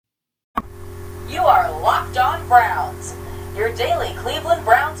are Locked On Browns, your daily Cleveland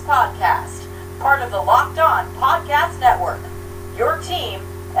Browns podcast, part of the Locked On Podcast Network, your team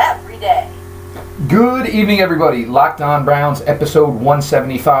every day. Good evening, everybody. Locked On Browns, episode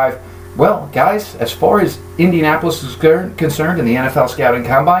 175. Well, guys, as far as Indianapolis is concerned in the NFL Scouting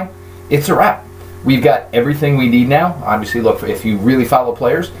Combine, it's a wrap. We've got everything we need now. Obviously, look, if you really follow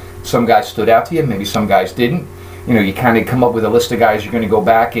players, some guys stood out to you, maybe some guys didn't. You know, you kind of come up with a list of guys you're going to go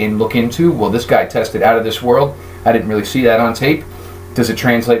back and look into. Well, this guy tested out of this world. I didn't really see that on tape. Does it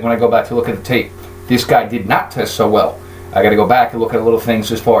translate when I go back to look at the tape? This guy did not test so well. I got to go back and look at little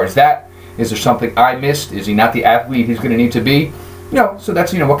things as far as that. Is there something I missed? Is he not the athlete he's going to need to be? So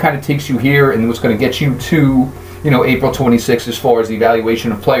that's, what kind of takes you here and what's going to get you to, April 26th as far as the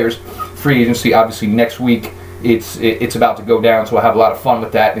evaluation of players. Free agency, obviously, next week, it's about to go down, so I'll have a lot of fun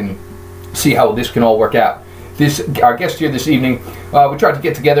with that and see how this can all work out. Our guest here this evening, we tried to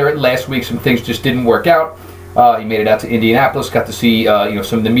get together last week. Some things just didn't work out. He made it out to Indianapolis, got to see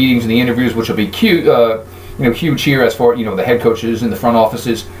some of the meetings and the interviews, which will be cute, huge here as for the head coaches and the front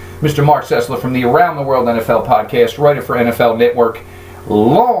offices. Mr. Mark Sessler from the Around the World NFL podcast, writer for NFL Network,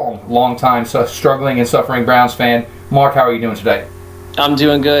 long time struggling and suffering Browns fan. Mark, how are you doing today? I'm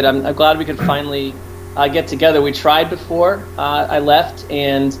doing good. I'm glad we could finally get together. We tried before I left,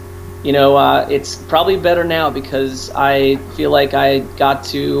 and it's probably better now because I feel like I got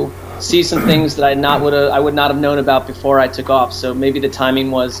to see some things that I would not have known about before I took off. So maybe the timing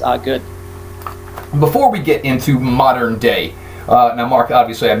was good. Before we get into modern day, now Mark,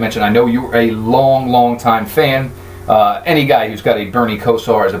 obviously I mentioned I know you're a long time fan. Any guy who's got a Bernie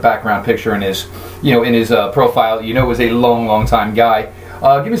Kosar as a background picture in his profile, is a long time guy.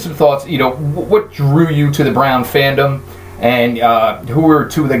 Give me some thoughts. What drew you to the Brown fandom? And who are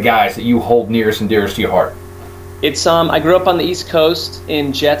two of the guys that you hold nearest and dearest to your heart? It's I grew up on the East Coast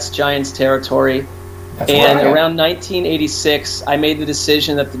in Giants territory. Around 1986, I made the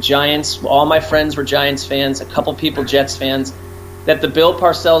decision that the Giants, all my friends were Giants fans, a couple people Jets fans, that the Bill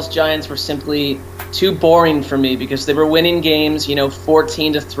Parcells Giants were simply too boring for me because they were winning games,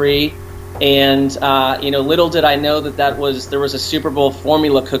 14-3. And, little did I know that there was a Super Bowl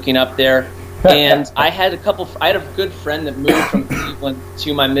formula cooking up there. And I had a good friend that moved from Cleveland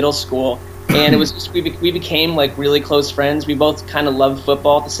to my middle school, and it was just, we became like really close friends. We both kind of loved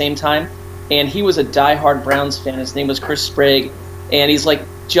football at the same time, and he was a diehard Browns fan. His name was Chris Sprague, and he's like,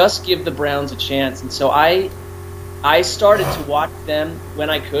 just give the Browns a chance. And so I started to watch them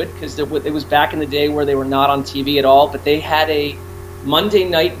when I could because it was back in the day where they were not on TV at all, but they had a Monday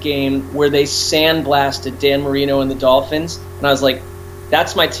night game where they sandblasted Dan Marino and the Dolphins, and I was like,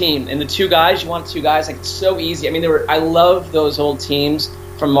 that's my team. And the two guys, you want two guys, like it's so easy. I mean, I love those old teams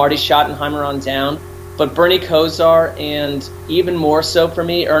from Marty Schottenheimer on down. But Bernie Kosar and even more so for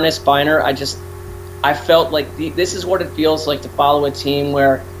me, Ernest Biner, I felt like this is what it feels like to follow a team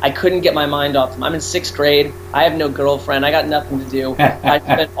where I couldn't get my mind off them. I'm in 6th grade. I have no girlfriend. I got nothing to do. I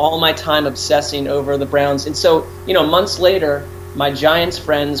spent all my time obsessing over the Browns. And so, months later, my Giants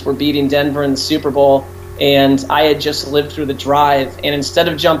friends were beating Denver in the Super Bowl. And I had just lived through the drive, and instead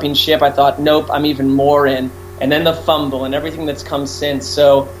of jumping ship, I thought, nope, I'm even more in. And then the fumble and everything that's come since.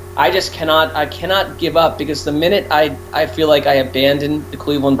 So I cannot give up because the minute I feel like I abandon the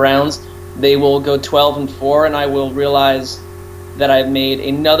Cleveland Browns, they will go 12-4, and I will realize that I've made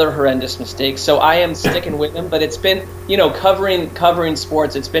another horrendous mistake. So I am sticking with them, but it's been, covering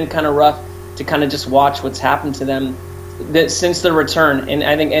sports, it's been kind of rough to kind of just watch what's happened to them since the return. And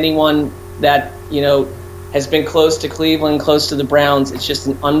I think anyone that, has been close to Cleveland, close to the Browns. It's just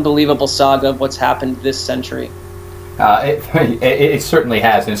an unbelievable saga of what's happened this century. It certainly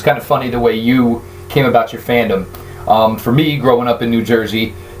has, and it's kind of funny the way you came about your fandom. For me, growing up in New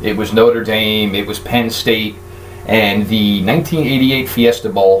Jersey, it was Notre Dame, it was Penn State, and the 1988 Fiesta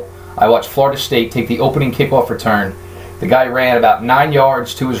Bowl, I watched Florida State take the opening kickoff return. The guy ran about 9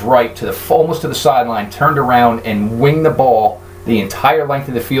 yards to his right, almost to the sideline, turned around and winged the ball the entire length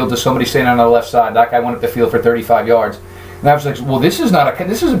of the field to somebody standing on the left side. That guy went up the field for 35 yards. And I was like, well, this is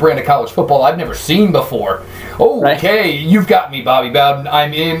a brand of college football I've never seen before. Okay, right. You've got me, Bobby Bowden.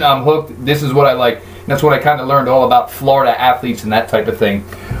 I'm in, I'm hooked. This is what I like. And that's what I kind of learned all about Florida athletes and that type of thing.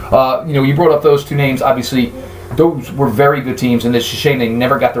 You brought up those two names. Obviously, those were very good teams, and it's a shame they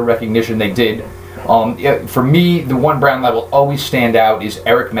never got the recognition they did. For me, the one Brown that will always stand out is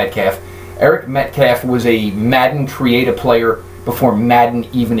Eric Metcalf. Eric Metcalf was a Madden creative player before Madden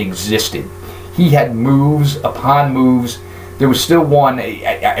even existed. He had moves upon moves. There was still one,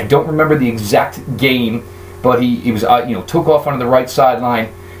 I don't remember the exact game, but he was took off onto the right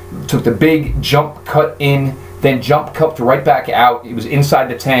sideline, took the big jump cut in then cupped right back out. He was inside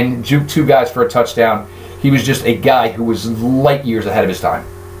the 10, juked 2 guys for a touchdown. He was just a guy who was light years ahead of his time.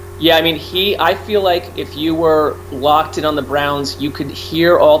 Yeah, I mean, I feel like if you were locked in on the Browns, you could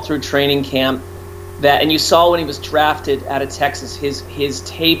hear all through training camp that, and you saw when he was drafted out of Texas, his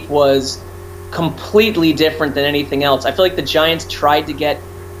tape was completely different than anything else. I feel like the Giants tried to get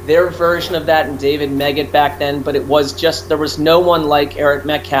their version of that in David Meggett back then, but it was just, there was no one like Eric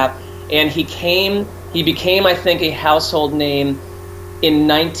Metcalf, and he became, I think, a household name in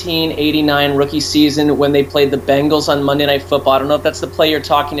 1989 rookie season when they played the Bengals on Monday Night Football. I don't know if that's the play you're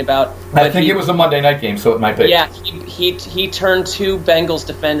talking about. I think it was a Monday night game, so it might be. Yeah, he turned 2 Bengals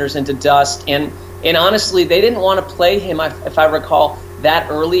defenders into dust, and honestly, they didn't want to play him, if I recall, that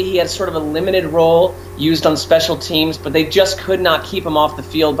early. He had sort of a limited role used on special teams, but they just could not keep him off the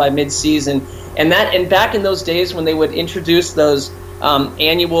field by midseason. And back in those days when they would introduce those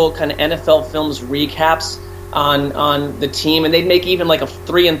annual kind of NFL Films recaps on the team, and they'd make even like a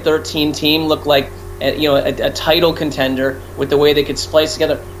 3-13 team look like a title contender with the way they could splice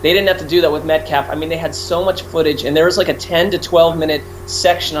together. They didn't have to do that with Metcalf. I mean, they had so much footage, and there was like a 10 to 12 minute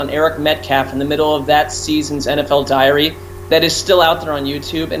section on Eric Metcalf in the middle of that season's NFL diary that is still out there on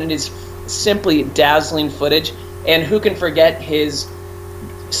YouTube, and it is simply dazzling footage. And who can forget his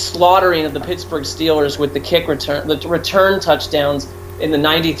slaughtering of the Pittsburgh Steelers with the return touchdowns in the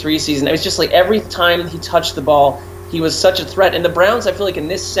 93 season. It was just like every time he touched the ball, he was such a threat. And the Browns, I feel like in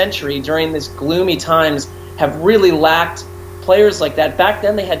this century, during this gloomy times, have really lacked players like that. Back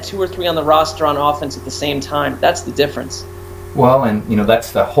then, they had 2 or 3 on the roster on offense at the same time. That's the difference. Well, and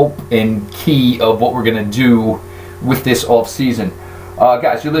that's the hope and key of what we're going to do with this offseason.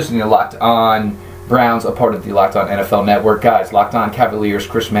 Guys, you're listening to Locked On Browns, a part of the Locked On NFL Network. Guys, Locked On Cavaliers,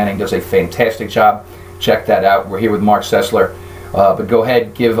 Chris Manning does a fantastic job. Check that out. We're here with Mark Sessler. But go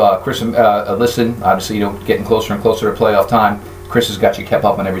ahead, give Chris a listen. Obviously, getting closer and closer to playoff time. Chris has got you kept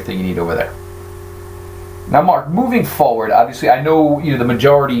up on everything you need over there. Now, Mark, moving forward, obviously, I know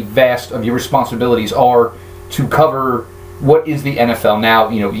the vast of your responsibilities are to cover what is the NFL now.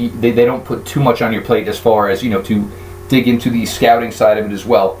 They don't put too much on your plate as far as to dig into the scouting side of it as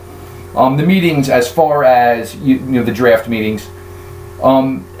well. The meetings, as far as the draft meetings.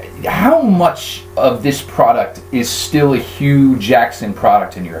 How much of this product is still a Hugh Jackson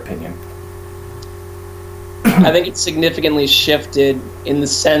product, in your opinion? I think it's significantly shifted in the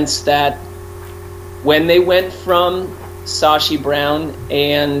sense that when they went from Sashi Brown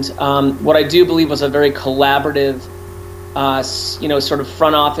and what I do believe was a very collaborative, sort of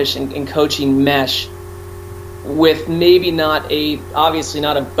front office and coaching mesh, with maybe obviously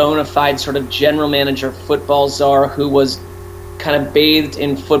not a bona fide sort of general manager football czar who was kind of bathed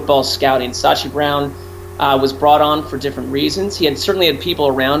in football scouting. Sashi Brown was brought on for different reasons. He certainly had people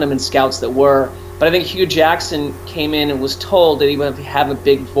around him and scouts that were, but I think Hugh Jackson came in and was told that he would have a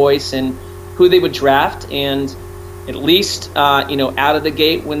big voice in who they would draft, and at least out of the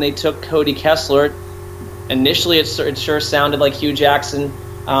gate when they took Cody Kessler, initially it sure sounded like Hugh Jackson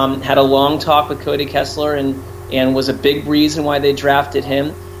had a long talk with Cody Kessler and was a big reason why they drafted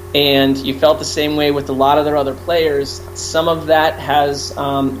him. And you felt the same way with a lot of their other players. Some of that has,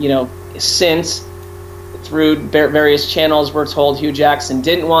 since through various channels, we're told Hugh Jackson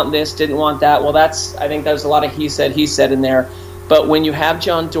didn't want this, didn't want that. Well, I think there's a lot of he said in there. But when you have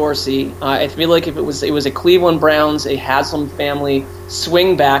John Dorsey, I feel like if it was a Cleveland Browns, a Haslam family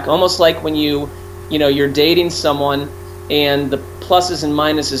swing back, almost like when you're dating someone and the pluses and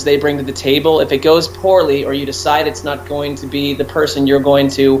minuses they bring to the table. If it goes poorly or you decide it's not going to be the person you're going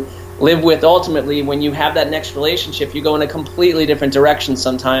to live with ultimately, when you have that next relationship, you go in a completely different direction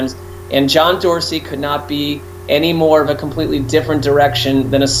sometimes. And John Dorsey could not be any more of a completely different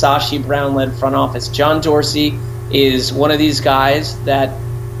direction than a Sashi Brown-led front office. John Dorsey is one of these guys that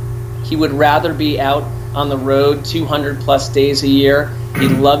he would rather be out on the road 200-plus days a year. He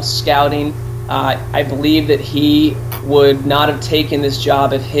loves scouting. I believe that he would not have taken this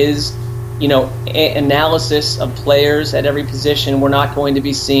job if his, analysis of players at every position were not going to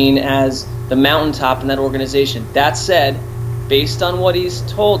be seen as the mountaintop in that organization. That said, based on what he's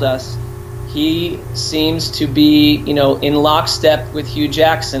told us, he seems to be, in lockstep with Hugh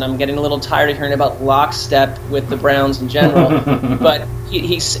Jackson. I'm getting a little tired of hearing about lockstep with the Browns in general, but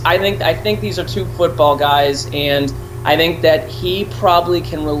I think these are 2 football guys, and I think that he probably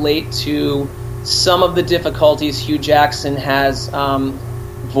can relate to some of the difficulties Hugh Jackson has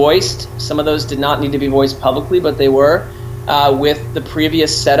voiced. Some of those did not need to be voiced publicly, but they were with the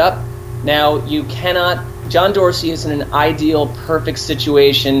previous setup. Now, John Dorsey is in an ideal, perfect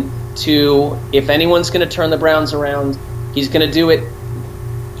situation to, if anyone's going to turn the Browns around, he's going to do it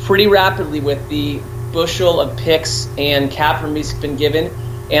pretty rapidly with the bushel of picks and cap room he's been given,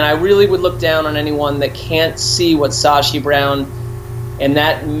 and I really would look down on anyone that can't see what Sashi Brown and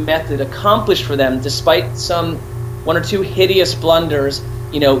that method accomplished for them, despite some one or two hideous blunders.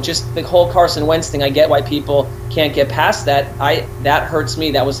 Just the whole Carson Wentz thing. I get why people can't get past that. That hurts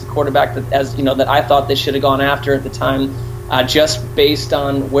me. That was the quarterback that I thought they should have gone after at the time, just based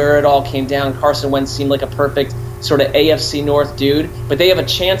on where it all came down. Carson Wentz seemed like a perfect sort of AFC North dude, but they have a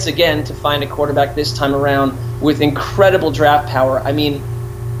chance again to find a quarterback this time around with incredible draft power. I mean,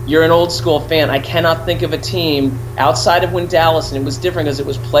 you're an old school fan. I cannot think of a team outside of when Dallas, and it was different because it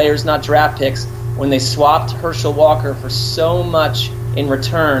was players, not draft picks, when they swapped Herschel Walker for so much in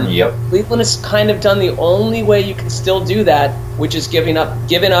return. Yep. Cleveland has kind of done the only way you can still do that, which is giving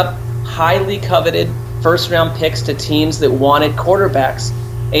up highly coveted first-round picks to teams that wanted quarterbacks.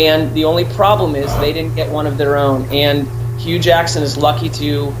 And the only problem is they didn't get one of their own. And Hugh Jackson is lucky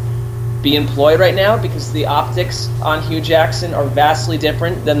to be employed right now because the optics on Hugh Jackson are vastly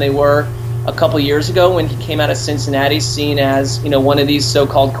different than they were a couple years ago when he came out of Cincinnati, seen as one of these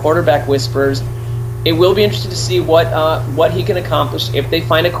so-called quarterback whisperers. It will be interesting to see what he can accomplish if they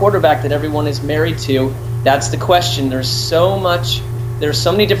find a quarterback that everyone is married to. That's the question. There's so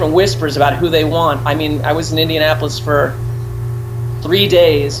many different whispers about who they want. I mean, I was in Indianapolis for 3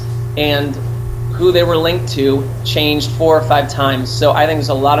 days, and who they were linked to changed 4 or 5 times. So I think there's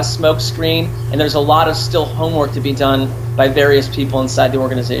a lot of smoke screen, and there's a lot of still homework to be done by various people inside the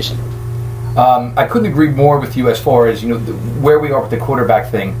organization. I couldn't agree more with you as far as where we are with the quarterback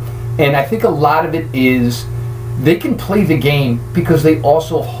thing. And I think a lot of it is they can play the game because they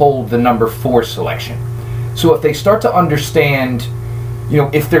also hold the number 4 selection. So if they start to understand,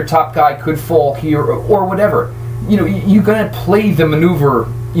 if their top guy could fall here or whatever, you're going to play the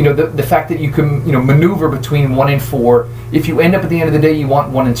maneuver, the fact that you can, maneuver between 1 and 4. If you end up at the end of the day, you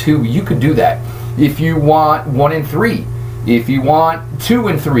want 1 and 2, you could do that. If you want 1 and 3, if you want 2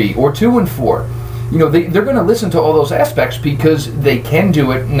 and 3 or 2 and 4, they're going to listen to all those aspects because they can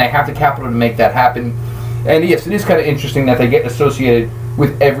do it and they have the capital to make that happen. And yes, it is kind of interesting that they get associated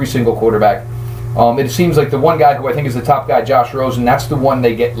with every single quarterback. It seems like the one guy who I think is the top guy, Josh Rosen, that's the one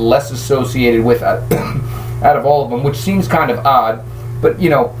they get less associated with out of all of them, which seems kind of odd. But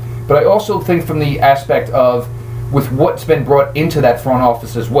but I also think from the aspect of with what's been brought into that front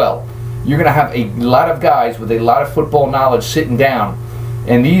office as well, you're going to have a lot of guys with a lot of football knowledge sitting down.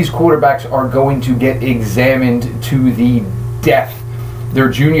 And these quarterbacks are going to get examined to the death. Their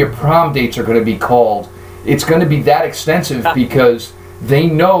junior prom dates are going to be called. It's going to be that extensive because they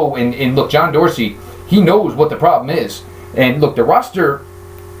know, and look, John Dorsey, he knows what the problem is. And look, the roster,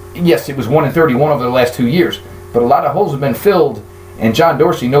 yes, it was 1-31 over the last 2 years, but a lot of holes have been filled, and John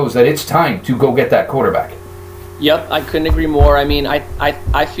Dorsey knows that it's time to go get that quarterback. Yep, I couldn't agree more. I mean,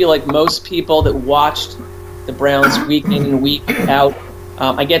 I feel like most people that watched the Browns week in and week out,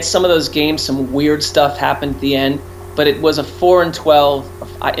 I get some of those games, some weird stuff happened at the end, but it was a 4-12.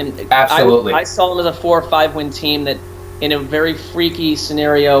 Absolutely. I saw them as a 4 or 5 win team that, in a very freaky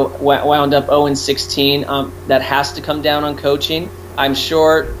scenario, wound up 0-16. That has to come down on coaching. I'm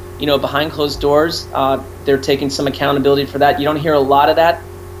sure, behind closed doors, they're taking some accountability for that. You don't hear a lot of that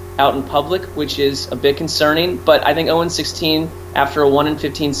out in public, which is a bit concerning. But I think 0-16 after a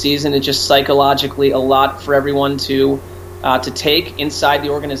 1-15 season is just psychologically a lot for everyone to take inside the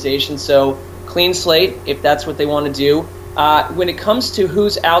organization. So clean slate, if that's what they want to do. When it comes to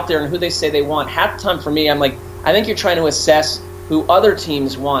who's out there and who they say they want, half the time for me, I'm like, I think you're trying to assess who other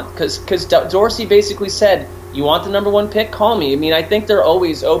teams want. Because Dorsey basically said, you want the number 1 pick? Call me. I mean, I think they're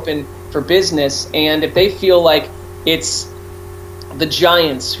always open for business. And if they feel like it's the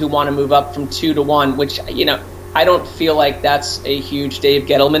Giants who want to move up from 2 to 1, which, I don't feel like that's a huge Dave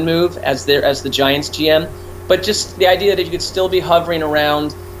Gettleman move as the Giants GM. But just the idea that you could still be hovering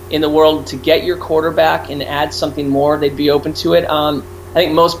around in the world to get your quarterback and add something more, they'd be open to it. I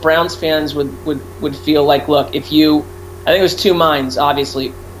think most Browns fans would feel like, look, I think it was 2 minds, obviously.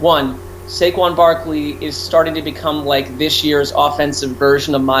 One, Saquon Barkley is starting to become like this year's offensive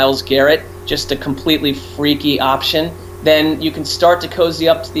version of Myles Garrett, just a completely freaky option. Then you can start to cozy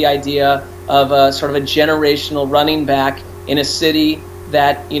up to the idea of a sort of a generational running back in a city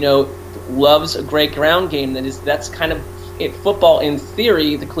that, loves a great ground game. That's kind of it. Football, in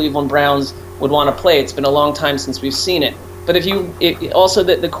theory, the Cleveland Browns would want to play. It's been a long time since we've seen it. But also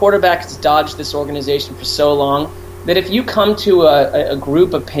the quarterback has dodged this organization for so long that if you come to a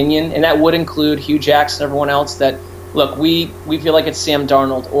group opinion, and that would include Hugh Jackson and everyone else, that, look, we feel like it's Sam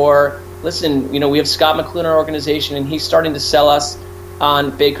Darnold, or listen, we have Scott McCloughan in our organization and he's starting to sell us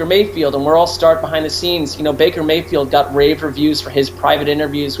on Baker Mayfield, and we're all start behind the scenes. Baker Mayfield got rave reviews for his private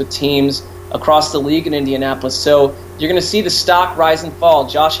interviews with teams across the league in Indianapolis. So you're going to see the stock rise and fall.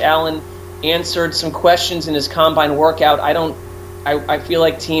 Josh Allen answered some questions in his combine workout. I feel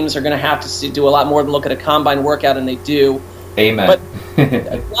like teams are going to have to do a lot more than look at a combine workout, and they do. Amen. But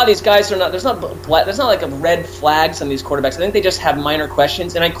a lot of these guys are not. There's not like a red flags on these quarterbacks. I think they just have minor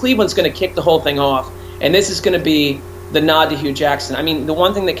questions, and Cleveland's going to kick the whole thing off. And this is going to be the nod to Hugh Jackson. I mean, the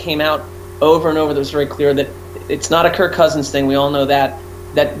one thing that came out over and over that was very clear, that it's not a Kirk Cousins thing. We all know that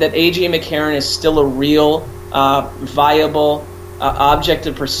A.J. McCarron is still a real viable object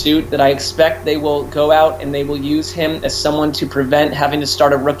of pursuit, that I expect they will go out and they will use him as someone to prevent having to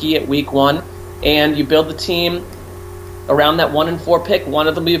start a rookie at week 1. And you build the team around that 1 and 4 pick. One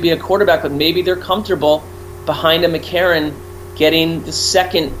of them will be a quarterback, but maybe they're comfortable behind a McCarron getting the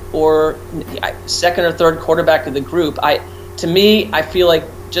second or third quarterback of the group. To me, I feel like,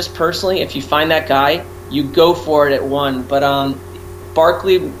 just personally, if you find that guy, you go for it at 1. But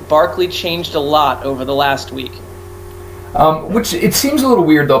Barkley changed a lot over the last week. Which it seems a little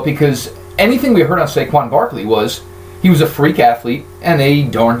weird, though, because anything we heard on Saquon Barkley was he was a freak athlete and a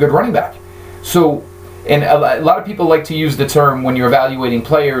darn good running back. So, and a lot of people like to use the term when you're evaluating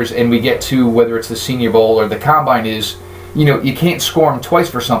players, and we get to whether it's the Senior Bowl or the Combine, is, you can't score him twice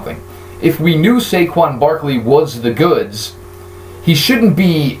for something. If we knew Saquon Barkley was the goods, he shouldn't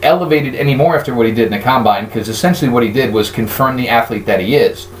be elevated anymore after what he did in the Combine, because essentially what he did was confirm the athlete that he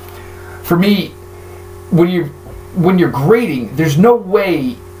is. For me, when you're grading, there's no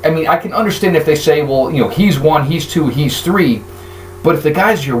way. I mean, I can understand if they say, well, he's 1, he's 2, he's 3, but if the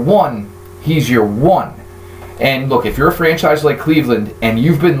guy's your 1, he's your 1. And look, if you're a franchise like Cleveland and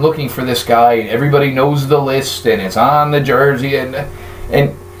you've been looking for this guy and everybody knows the list and it's on the jersey,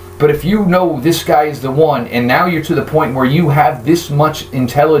 but if you know this guy is the 1, and now you're to the point where you have this much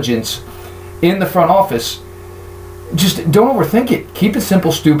intelligence in the front office, just don't overthink it. Keep it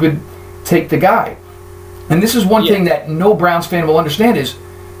simple, stupid. Take the guy. And this is one thing that no Browns fan will understand, is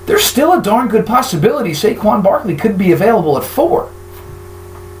there's still a darn good possibility Saquon Barkley could be available at 4.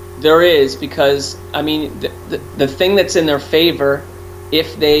 There is, because, I mean, the thing that's in their favor,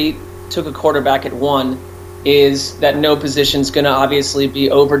 if they took a quarterback at 1, is that no position's going to obviously be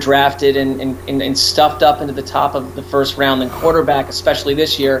overdrafted and stuffed up into the top of the first round, and quarterback, especially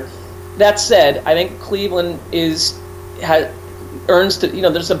this year. That said, I think Cleveland earns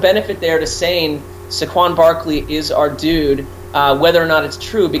there's a benefit there to saying Saquon Barkley is our dude, whether or not it's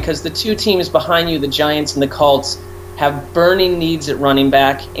true, because the two teams behind you, the Giants and the Colts, have burning needs at running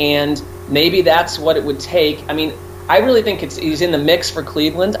back, and maybe that's what it would take. I mean, I really think he's in the mix for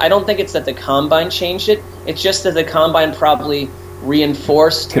Cleveland. I don't think it's that the Combine changed it. It's just that the Combine probably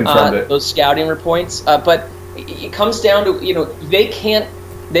reinforced those scouting reports. But it comes down to,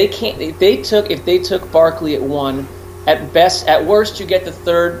 if they took Barkley at 1, at worst you get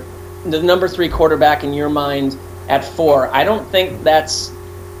the number 3 quarterback in your mind at 4. I don't think that's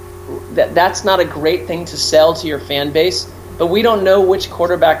not a great thing to sell to your fan base. But we don't know which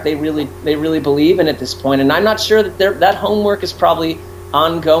quarterback they really believe in at this point, and I'm not sure that that homework is probably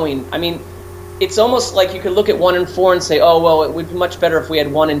ongoing. I mean, it's almost like you could look at 1 and 4 and say, oh well, it would be much better if we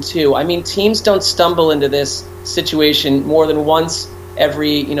had 1 and 2. I mean, teams don't stumble into this situation more than once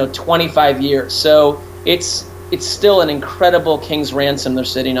every 25 years. So it's still an incredible king's ransom they're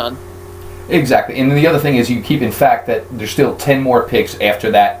sitting on. Exactly, and the other thing is you keep in fact that there's still 10 more picks after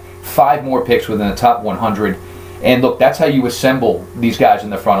that, 5 more picks within the top 100. And look, that's how you assemble these guys in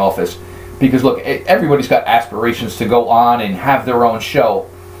the front office. Because look, everybody's got aspirations to go on and have their own show.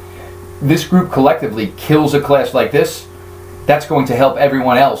 This group collectively kills a class like this. That's going to help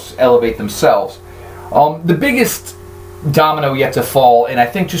everyone else elevate themselves. The biggest domino yet to fall, and I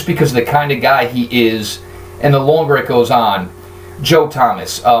think just because of the kind of guy he is, and the longer it goes on, Joe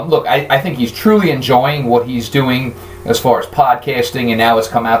Thomas. Look, I think he's truly enjoying what he's doing as far as podcasting, and now it's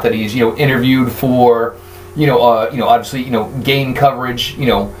come out that he's interviewed for obviously game coverage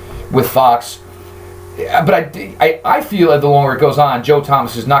with Fox. But I feel that the longer it goes on, Joe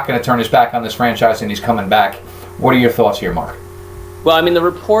Thomas is not going to turn his back on this franchise, and he's coming back. What are your thoughts here, Mark? Well, I mean, the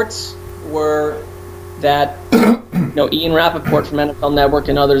reports were that Ian Rappaport from NFL Network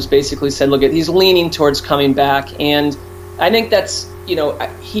and others basically said, look, he's leaning towards coming back, and I think that's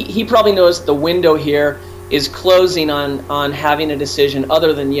he probably knows the window here is closing on having a decision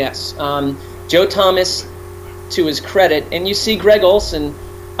other than yes. Joe Thomas, to his credit, and you see Greg Olsen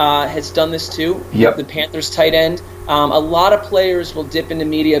has done this too, the Panthers tight end. A lot of players will dip into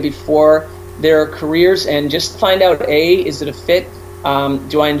media before their careers and just find out, is it a fit?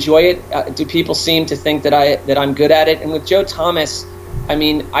 Do I enjoy it? Do people seem to think that I'm good at it? And with Joe Thomas, I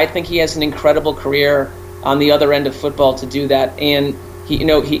mean, I think he has an incredible career on the other end of football to do that. And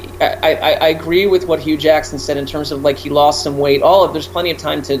I agree with what Hugh Jackson said in terms of like he lost some weight. There's plenty of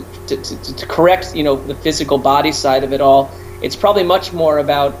time to correct, the physical body side of it all. It's probably much more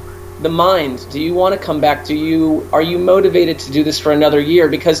about the mind. Do you want to come back? Are you motivated to do this for another year?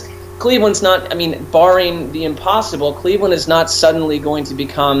 Because Cleveland's not, barring the impossible, Cleveland is not suddenly going to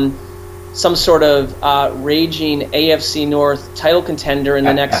become some sort of raging AFC North title contender in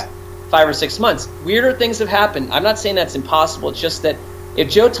the next 5 or 6 months. Weirder things have happened. I'm not saying that's impossible. It's just that if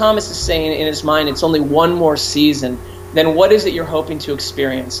Joe Thomas is saying in his mind it's only one more season, then what is it you're hoping to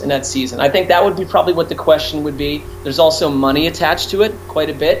experience in that season? I think that would be probably what the question would be. There's also money attached to it, quite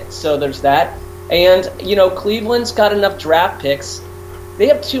a bit, so there's that. And, Cleveland's got enough draft picks. They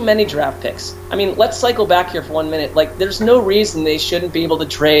have too many draft picks. Let's cycle back here for 1 minute. There's no reason they shouldn't be able to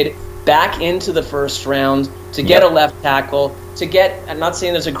trade back into the first round to get a left tackle, I'm not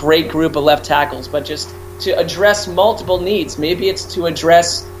saying there's a great group of left tackles, but just to address multiple needs. Maybe it's to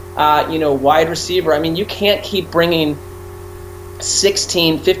address, wide receiver. You can't keep bringing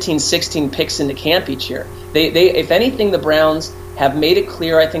 15, 16 picks into camp each year. They if anything, the Browns have made it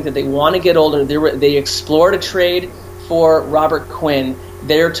clear, I think, that they want to get older. They explored a trade for Robert Quinn.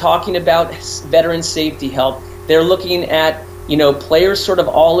 They're talking about veteran safety help. They're looking at players sort of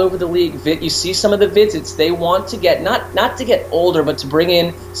all over the league. You see some of the visits. They want to get, not to get older, but to bring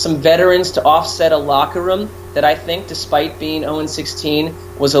in some veterans to offset a locker room that I think, despite being 0-16,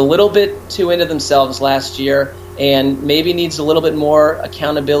 was a little bit too into themselves last year and maybe needs a little bit more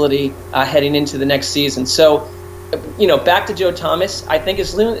accountability heading into the next season. So, back to Joe Thomas, I think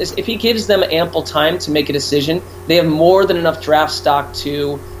if he gives them ample time to make a decision, they have more than enough draft stock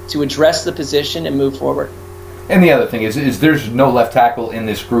to address the position and move forward. And the other thing is there's no left tackle in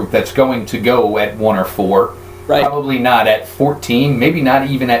this group that's going to go at 1 or 4. Right. Probably not at 14, maybe not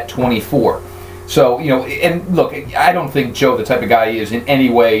even at 24. So, and look, I don't think Joe, the type of guy he is in any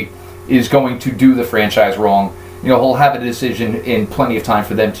way, is going to do the franchise wrong. He'll have a decision in plenty of time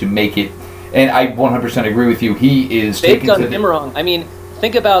for them to make it. And I 100% agree with you. They've done him wrong.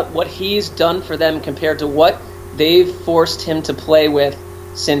 Think about what he's done for them compared to what they've forced him to play with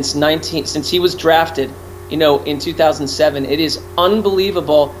since he was drafted. In 2007, it is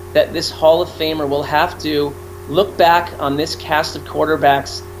unbelievable that this Hall of Famer will have to look back on this cast of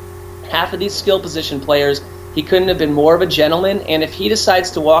quarterbacks, half of these skill position players. He couldn't have been more of a gentleman, and if he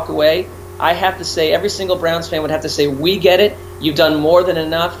decides to walk away, I have to say, every single Browns fan would have to say, we get it, you've done more than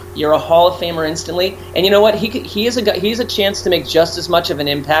enough, you're a Hall of Famer instantly. And you know what, he has a chance to make just as much of an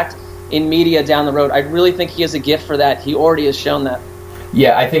impact in media down the road. I really think he has a gift for that. He already has shown that.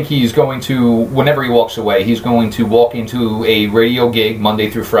 Yeah, I think he's going to, whenever he walks away, he's going to walk into a radio gig Monday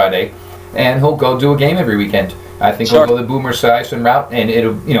through Friday, and he'll go do a game every weekend. I think he'll go the Boomer Esiason route, and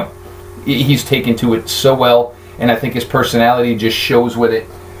it'll, he's taken to it so well, and I think his personality just shows with it.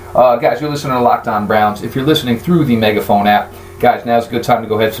 Guys, you're listening to Locked On Browns. If you're listening through the Megaphone app, guys, now's a good time to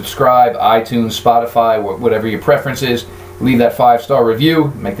go ahead and subscribe, iTunes, Spotify, whatever your preference is. Leave that 5-star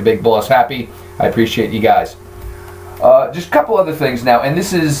review. Make the big boss happy. I appreciate you guys. Just a couple other things now, and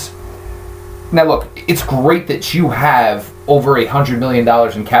this is... Now look, it's great that you have over $100 million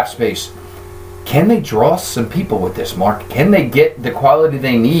in cap space. Can they draw some people with this, Mark? Can they get the quality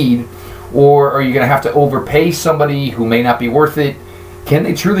they need, or are you going to have to overpay somebody who may not be worth it? Can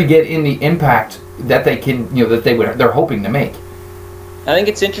they truly get in the impact that they can, they're hoping to make? I think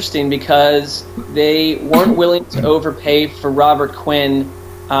it's interesting because they weren't willing to overpay for Robert Quinn,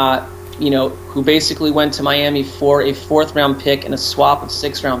 who basically went to Miami for a 4th-round pick and a swap of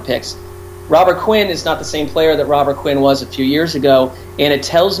 6th-round picks. Robert Quinn is not the same player that Robert Quinn was a few years ago, and it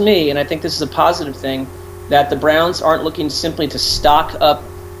tells me, and I think this is a positive thing, that the Browns aren't looking simply to stock up,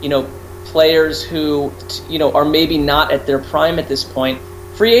 players who, are maybe not at their prime at this point.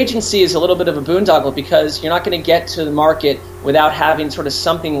 Free agency is a little bit of a boondoggle because you're not going to get to the market without having sort of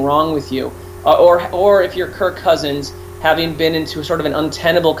something wrong with you. Or if you're Kirk Cousins, having been into sort of an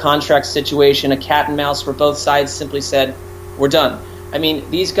untenable contract situation, a cat and mouse where both sides simply said, we're done.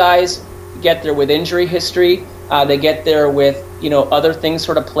 These guys get there with injury history. They get there with, other things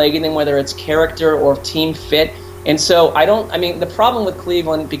sort of plaguing them, whether it's character or team fit. And so the problem with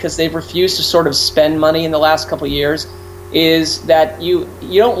Cleveland, because they've refused to sort of spend money in the last couple of years, is that you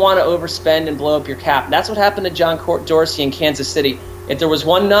don't want to overspend and blow up your cap. That's what happened to John Dorsey in Kansas City. If there was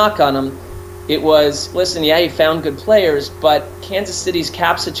one knock on him, it was, listen, yeah, he found good players, but Kansas City's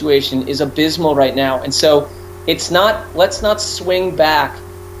cap situation is abysmal right now. And so let's not swing back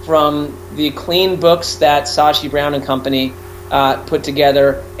from the clean books that Sashi Brown and company put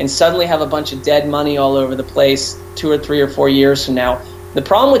together and suddenly have a bunch of dead money all over the place 2 or 3 or 4 years from now. The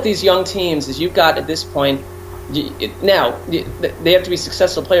problem with these young teams is you've got, at this point, Now, they have to be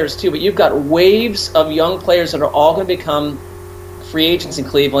successful players too, but you've got waves of young players that are all going to become free agents in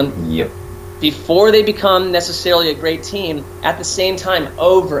Cleveland. Yep. Before they become necessarily a great team, at the same time,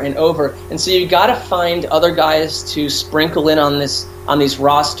 over and over. And so you've got to find other guys to sprinkle in on these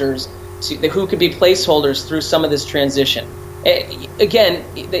rosters who could be placeholders through some of this transition. Again,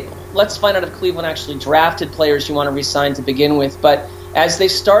 let's find out if Cleveland actually drafted players you want to re-sign to begin with. But as they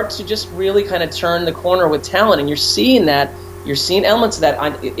start to just really kind of turn the corner with talent, and you're seeing elements of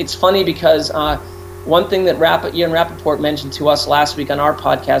that. It's funny because one thing that Ian Rappaport mentioned to us last week on our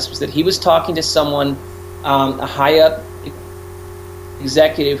podcast was that he was talking to someone, a high-up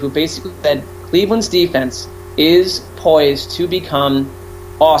executive, who basically said Cleveland's defense is poised to become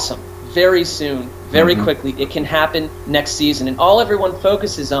awesome very soon, very quickly. It can happen next season. And all everyone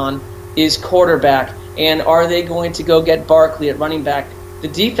focuses on is quarterback. And are they going to go get Barkley at running back? The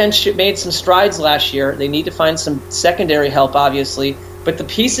defense made some strides last year. They need to find some secondary help, obviously. But the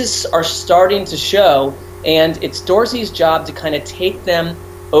pieces are starting to show, and it's Dorsey's job to kind of take them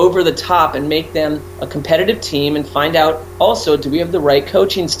over the top and make them a competitive team and find out also, do we have the right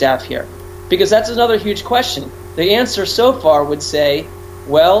coaching staff here? Because that's another huge question. The answer so far would say,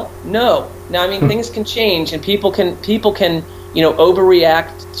 well, no. Now, I mean, things can change, and people can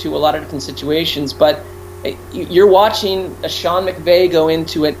overreact to a lot of different situations, but you're watching a Sean McVay go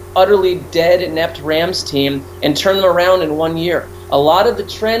into an utterly dead, inept Rams team and turn them around in 1 year. A lot of the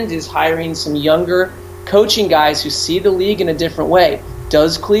trend is hiring some younger coaching guys who see the league in a different way.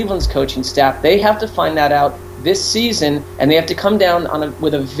 Does Cleveland's coaching staff? They have to find that out this season, and they have to come down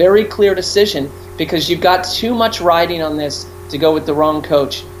with a very clear decision, because you've got too much riding on this to go with the wrong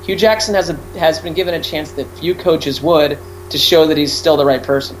coach. Hugh Jackson has been given a chance that few coaches would, to show that he's still the right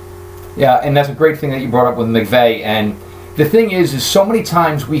person. Yeah, and that's a great thing that you brought up with McVay. And the thing is so many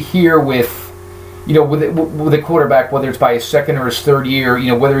times we hear with a quarterback, whether it's by his second or his third year,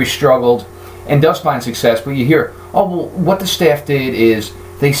 whether he struggled and does find success, but you hear, oh, well, what the staff did is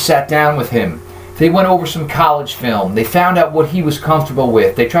they sat down with him. They went over some college film. They found out what he was comfortable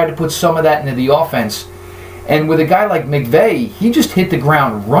with. They tried to put some of that into the offense. And with a guy like McVay, he just hit the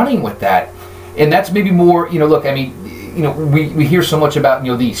ground running with that. And that's maybe more, look, I mean, we hear so much about,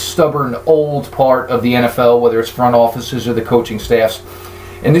 the stubborn old part of the NFL, whether it's front offices or the coaching staffs.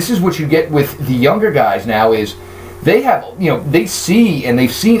 And this is what you get with the younger guys now is they have, they see and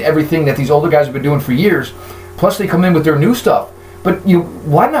they've seen everything that these older guys have been doing for years. Plus they come in with their new stuff. But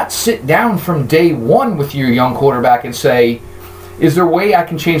why not sit down from day one with your young quarterback and say, is there a way I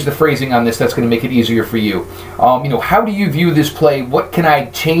can change the phrasing on this that's going to make it easier for you? How do you view this play? What can I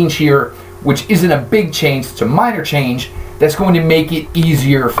change here? Which isn't a big change, it's a minor change that's going to make it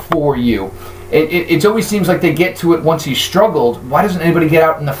easier for you. It always seems like they get to it once he's struggled. Why doesn't anybody get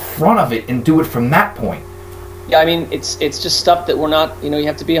out in the front of it and do it from that point? Yeah, I mean, it's just stuff that we're not, you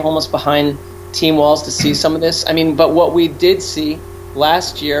have to be almost behind team walls to see some of this. I mean, but what we did see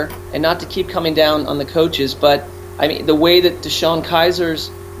last year, and not to keep coming down on the coaches, but I mean, the way that DeShone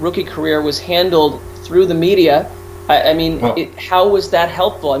Kizer's rookie career was handled through the media, how was that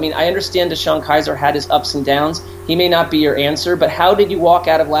helpful? I mean, I understand DeShone Kizer had his ups and downs. He may not be your answer, but how did you walk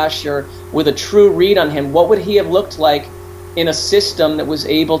out of last year with a true read on him? What would he have looked like in a system that was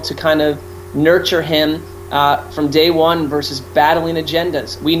able to kind of nurture him from day one versus battling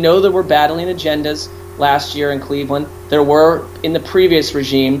agendas? We know there were battling agendas last year in Cleveland. There were in the previous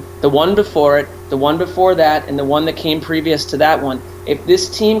regime, the one before it, the one before that, and the one that came previous to that one. If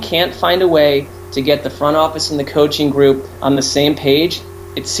this team can't find a way to get the front office and the coaching group on the same page,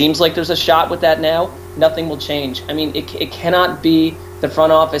 it seems like there's a shot with that now, nothing will change. I mean, it cannot be the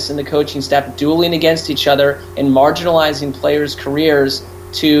front office and the coaching staff dueling against each other and marginalizing players' careers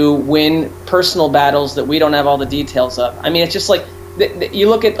to win personal battles that we don't have all the details of. I mean, it's just like, you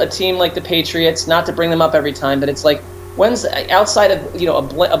look at a team like the Patriots, not to bring them up every time, but it's like, when's outside of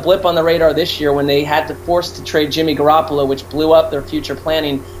a blip on the radar this year when they had to force to trade Jimmy Garoppolo, which blew up their future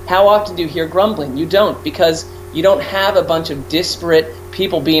planning, how often do you hear grumbling? You don't, because you don't have a bunch of disparate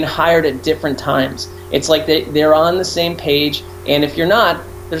people being hired at different times. It's like they're on the same page, and if you're not,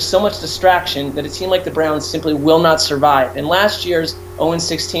 there's so much distraction that it seemed like the Browns simply will not survive. And last year's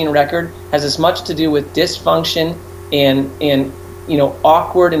 0-16 record has as much to do with dysfunction and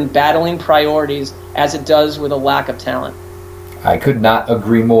awkward and battling priorities as it does with a lack of talent. I could not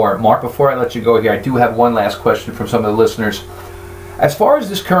agree more. Mark, before I let you go here, I do have one last question from some of the listeners. As far as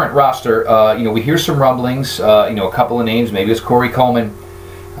this current roster, we hear some rumblings, a couple of names, maybe it's Corey Coleman.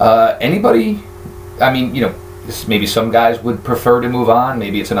 Anybody, maybe some guys would prefer to move on.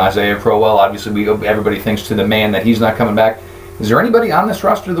 Maybe it's an Isaiah Crowell. Obviously, everybody thinks to the man that he's not coming back. Is there anybody on this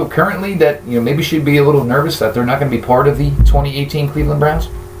roster, though, currently that maybe should be a little nervous that they're not going to be part of the 2018 Cleveland Browns?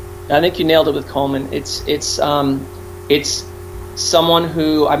 I think you nailed it with Coleman. It's someone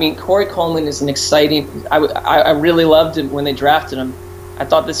who, Corey Coleman is an exciting. I really loved him when they drafted him. I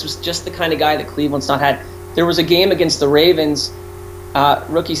thought this was just the kind of guy that Cleveland's not had. There was a game against the Ravens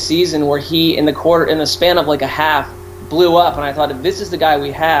rookie season where he, in the span of like a half, blew up, and I thought, if this is the guy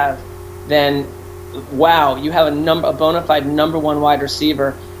we have, then wow, you have a bona fide number one wide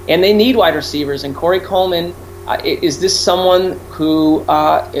receiver, and they need wide receivers. And Corey Coleman, is this someone who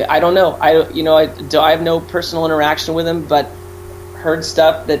I don't know? I have no personal interaction with him, but heard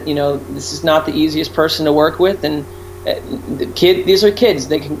stuff that this is not the easiest person to work with, and these are kids.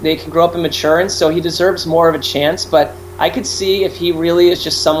 They can grow up and mature, and so he deserves more of a chance. But I could see if he really is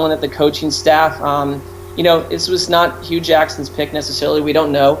just someone that the coaching staff. This was not Hugh Jackson's pick necessarily. We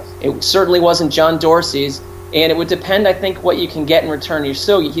don't know. It certainly wasn't John Dorsey's, and it would depend, I think, what you can get in return. He's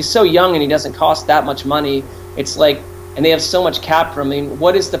so young, and he doesn't cost that much money. It's like, and they have so much cap for him. I mean,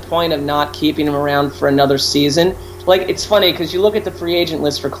 what is the point of not keeping him around for another season? Like, it's funny because you look at the free agent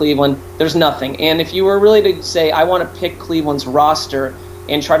list for Cleveland, there's nothing. And if you were really to say, I want to pick Cleveland's roster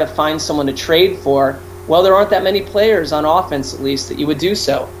and try to find someone to trade for, well, there aren't that many players on offense, at least, that you would do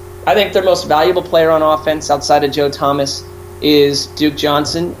so. I think their most valuable player on offense outside of Joe Thomas is Duke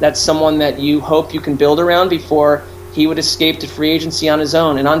Johnson. That's someone that you hope you can build around before he would escape to free agency on his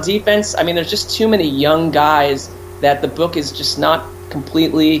own. And on defense, there's just too many young guys that the book is just not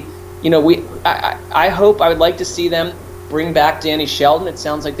completely... I would like to see them bring back Danny Sheldon. It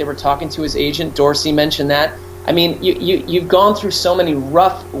sounds like they were talking to his agent. Dorsey mentioned that. You've gone through so many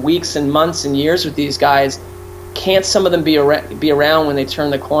rough weeks and months and years with these guys. Can't some of them be around when they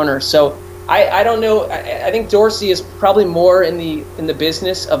turn the corner? So I don't know. I think Dorsey is probably more in the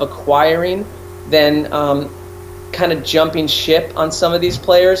business of acquiring than kind of jumping ship on some of these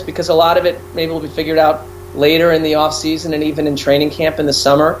players, because a lot of it maybe will be figured out later in the offseason and even in training camp in the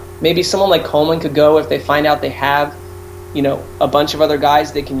summer. Maybe someone like Coleman could go if they find out they have, a bunch of other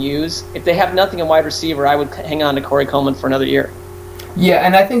guys they can use. If they have nothing in wide receiver, I would hang on to Corey Coleman for another year. Yeah,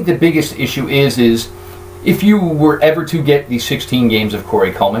 and I think the biggest issue is if you were ever to get the 16 games of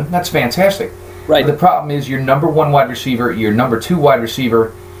Corey Coleman, that's fantastic. Right. But the problem is your number one wide receiver, your number two wide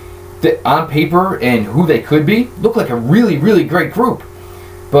receiver, on paper and who they could be, look like a really, really great group.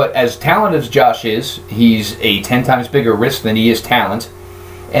 But as talented as Josh is, he's a 10 times bigger risk than he is talent.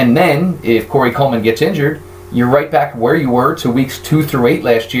 And then, if Corey Coleman gets injured, you're right back where you were to weeks 2 through 8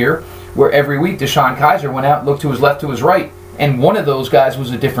 last year, where every week DeShone Kizer went out and looked to his left, to his right, and one of those guys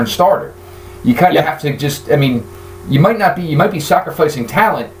was a different starter. You kind of have to just, you might be sacrificing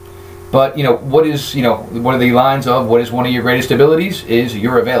talent, but, what are the lines of what is one of your greatest abilities is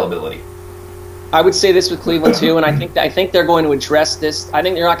your availability. I would say this with Cleveland too, and I think they're going to address this. I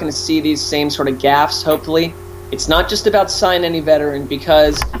think they're not going to see these same sort of gaffes, hopefully. It's not just about signing any veteran,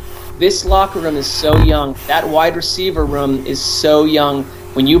 because this locker room is so young. That wide receiver room is so young.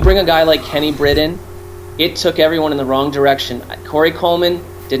 When you bring a guy like Kenny Britt in, it took everyone in the wrong direction. Corey Coleman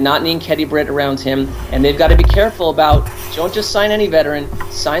did not need Kenny Britt around him, and they've got to be careful about, don't just sign any veteran,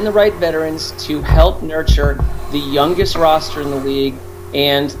 sign the right veterans to help nurture the youngest roster in the league.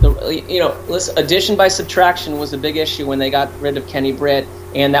 And addition by subtraction was a big issue when they got rid of Kenny Britt,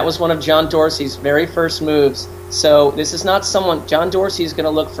 and that was one of John Dorsey's very first moves. So this is not someone. John Dorsey is going to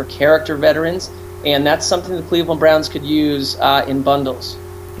look for character veterans, and that's something the Cleveland Browns could use in bundles.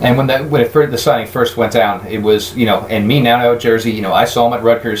 And when the signing first went down, it was and me now out of Jersey, I saw him at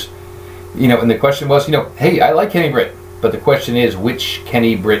Rutgers, and the question was, hey, I like Kenny Britt, but the question is which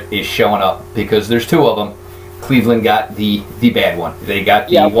Kenny Britt is showing up, because there's two of them. Cleveland got the bad one. They got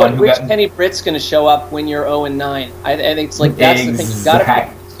the one who got... Kenny Britt's going to show up when you're 0-9. I think it's like that's the thing. You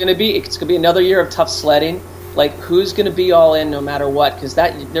gotta, it's going to be another year of tough sledding. Like, who's going to be all in no matter what? Because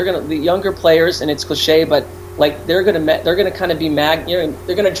the younger players, and it's cliche, but like they're going to kind of be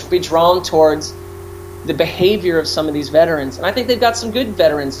they're going to be drawn towards the behavior of some of these veterans. And I think they've got some good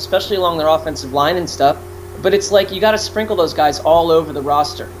veterans, especially along their offensive line and stuff. But it's like you got to sprinkle those guys all over the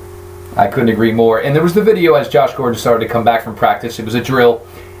roster. I couldn't agree more. And there was the video as Josh Gordon started to come back from practice. It was a drill.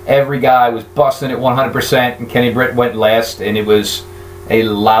 Every guy was busting it 100%, and Kenny Britt went last, and it was a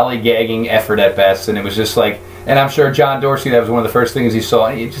lollygagging effort at best. And it was just like, and I'm sure John Dorsey, that was one of the first things he saw.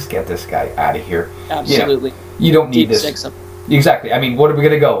 You just get this guy out of here. Absolutely. You don't need this. Exactly. What are we going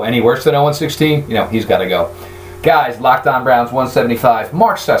to go? Any worse than 0-16? He's got to go. Guys, Locked On Browns 175.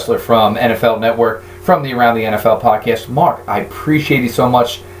 Mark Sessler from NFL Network, from the Around the NFL podcast. Mark, I appreciate you so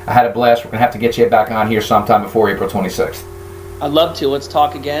much. I had a blast. We're going to have to get you back on here sometime before April 26th. I'd love to. Let's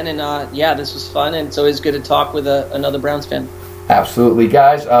talk again. And, this was fun. And it's always good to talk with another Browns fan. Absolutely,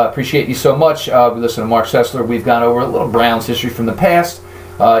 guys. Appreciate you so much. We listen to Mark Sessler. We've gone over a little Browns history from the past.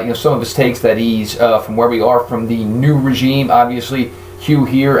 Some of his takes that he's from where we are from the new regime. Obviously, Hugh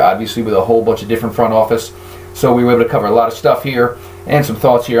here, obviously with a whole bunch of different front office. So we were able to cover a lot of stuff here and some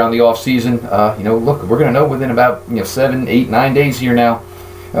thoughts here on the off season. Look, we're going to know within about 7, 8, 9 days here now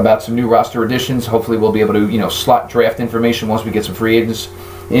about some new roster additions. Hopefully, we'll be able to slot draft information once we get some free agents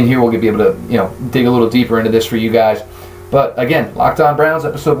in here. We'll be able to dig a little deeper into this for you guys. But again, Locked On Browns,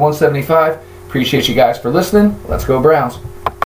 episode 175. Appreciate you guys for listening. Let's go Browns.